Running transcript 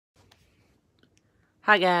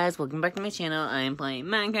Hi guys, welcome back to my channel. I am playing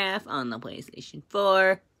Minecraft on the PlayStation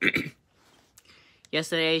 4.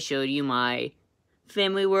 Yesterday I showed you my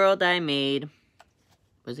family world that I made.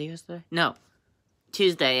 Was it yesterday? No.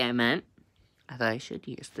 Tuesday I meant. I thought I showed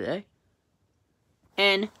you yesterday.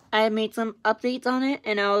 And I made some updates on it,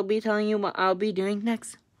 and I'll be telling you what I'll be doing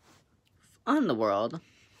next on the world.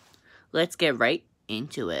 Let's get right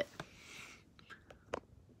into it.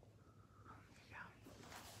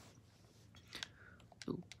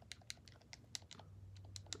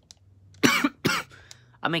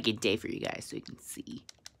 I'll make a day for you guys so you can see.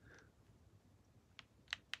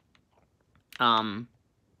 I'll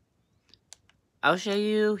show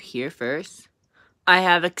you here first. I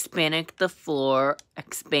have expand the floor,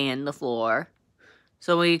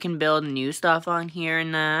 so we can build new stuff on here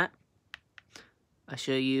and that. I'll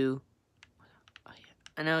show you,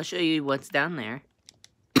 and I'll show you what's down there.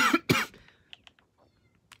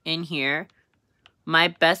 In here, my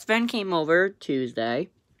best friend came over Tuesday.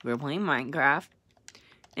 We were playing Minecraft,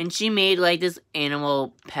 and she made like this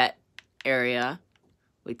animal pet area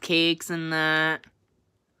with cakes and that.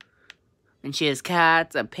 And she has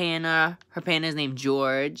cats, a panda. Her panda's named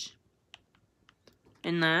George.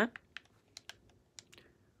 And that.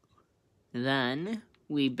 Then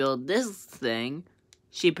we built this thing.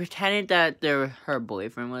 She pretended that her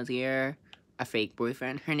boyfriend was here. A fake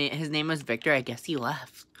boyfriend. His name was Victor. I guess he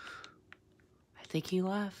left. I think he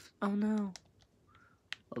left. Oh no.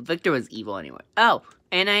 Well, Victor was evil anyway. Oh,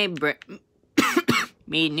 and I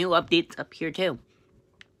made new updates up here too.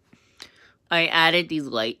 I added these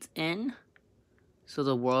lights in, so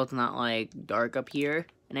the world's not like dark up here.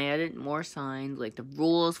 And I added more signs, like the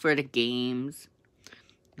rules for the games.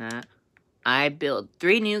 I built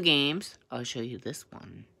 3 new games. I'll show you this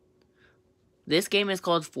one. This game is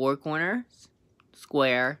called Four Corners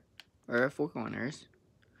Square, or Four Corners.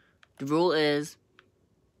 The rule is,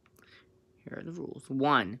 here are the rules.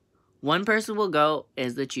 One person will go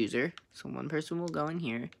as the chooser. So one person will go in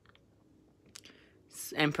here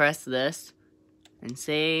and press this and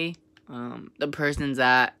say the person's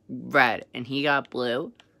at red and he got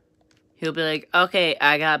blue. He'll be like, okay,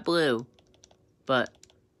 I got blue. But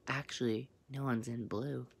actually, no one's in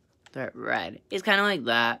blue. They're at red. It's kind of like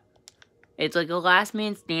that. It's like a last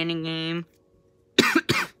man standing game.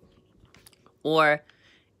 Or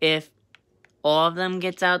if all of them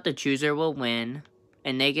gets out, the chooser will win.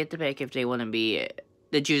 And they get to pick if they want to be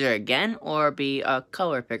the chooser again or be a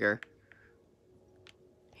color picker.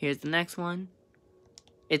 Here's the next one.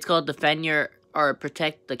 It's called Defend Your, or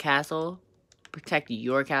Protect the Castle. Protect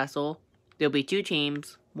your castle. There'll be 2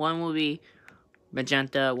 teams. One will be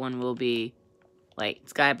magenta, one will be like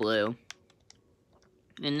sky blue.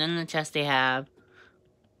 And then the chest they have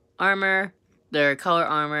armor, their color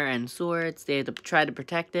armor and swords. They have to try to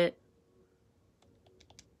protect it.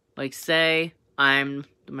 Like say I'm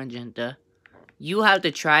the magenta. You have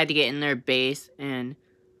to try to get in their base and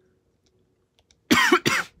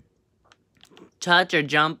touch or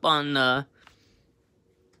jump on the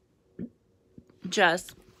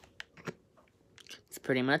chest. That's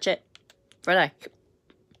pretty much it for that.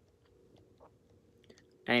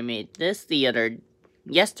 I made this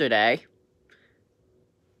yesterday.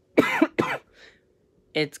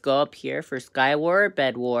 It's go up here for Sky War or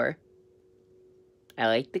Bed War. I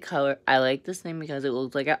like the color. I like this thing because it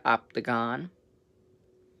looks like an octagon.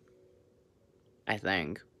 I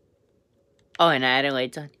think. Oh, and I added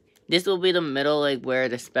lights on. This will be the middle, like where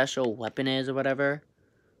the special weapon is or whatever.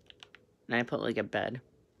 And I put like a bed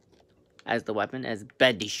as the weapon, as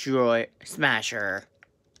Bed Destroy Smasher.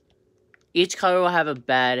 Each color will have a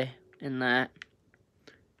bed in that.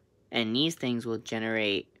 And these things will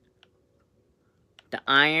generate the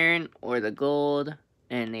iron or the gold.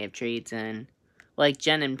 And they have traits in, like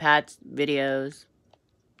Jen and Pat's videos.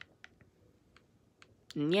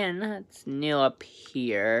 And yeah, that's new up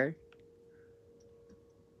here.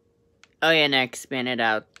 Oh yeah, and I expanded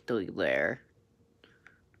out to there.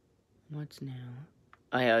 What's new?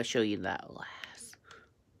 Oh yeah, I'll show you that last.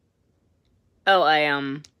 Oh,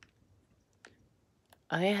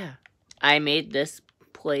 oh yeah. I made this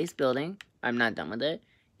place building. I'm not done with it.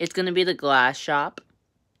 It's gonna be the glass shop,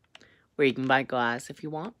 where you can buy glass if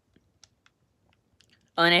you want.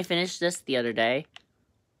 Oh, and I finished this the other day.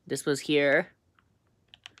 This was here.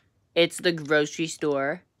 It's the grocery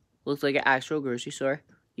store. Looks like an actual grocery store.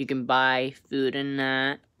 You can buy food in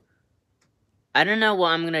that. I don't know what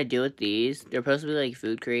I'm gonna do with these. They're supposed to be like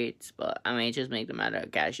food crates, but I may just make them out of a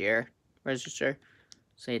cashier register.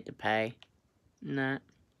 So you have to pay. And that.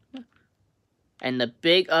 And the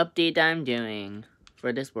big update that I'm doing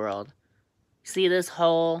for this world. See this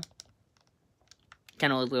hole?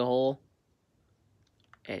 Kind of looks like a hole.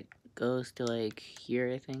 it goes to like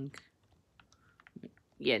here, I think.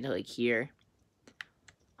 Yeah, to like here.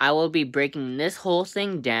 I will be breaking this whole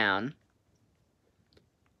thing down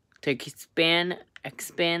to expand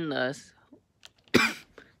this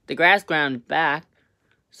the grass ground back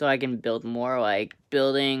so I can build more like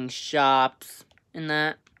buildings, shops, and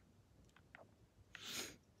that.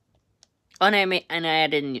 Oh, and I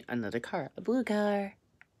added another car, a blue car.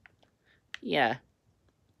 Yeah.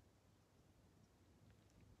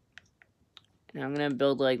 And I'm gonna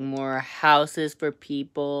build like more houses for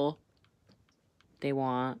people. They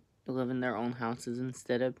want to live in their own houses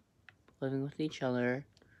instead of living with each other.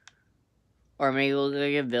 Or maybe we'll go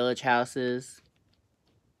get village houses.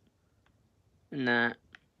 And that.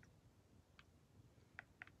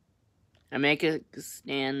 I make it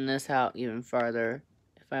stand this out even farther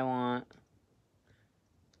if I want.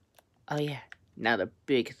 Oh yeah, now the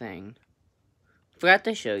big thing. Forgot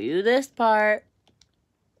to show you this part.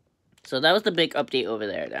 So that was the big update over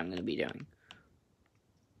there that I'm going to be doing.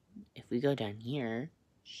 If we go down here,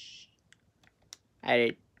 I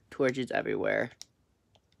added torches everywhere.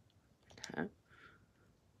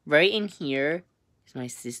 Right in here is my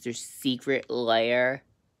sister's secret lair.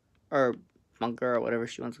 Or bunker, or whatever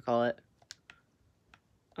she wants to call it.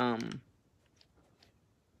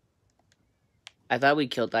 I thought we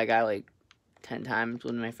killed that guy like 10 times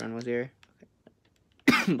when my friend was here.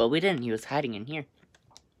 But we didn't. He was hiding in here.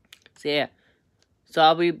 So yeah. So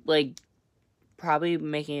I'll be like probably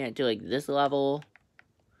making it to like this level.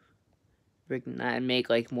 Breaking that and make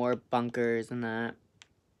like more bunkers and that.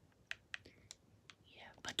 Yeah,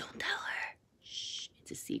 but don't tell her. Shh,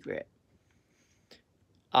 it's a secret.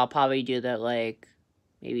 I'll probably do that like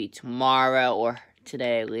maybe tomorrow or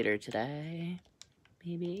today, later today.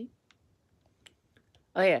 Maybe.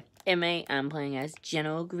 Oh yeah, I'm playing as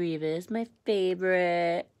General Grievous, my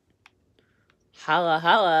favorite. Holla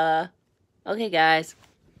holla. Okay guys,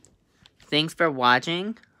 thanks for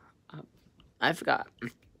watching. I forgot.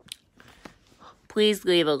 Please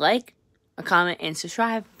leave a like, a comment, and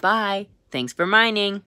subscribe. Bye. Thanks for mining.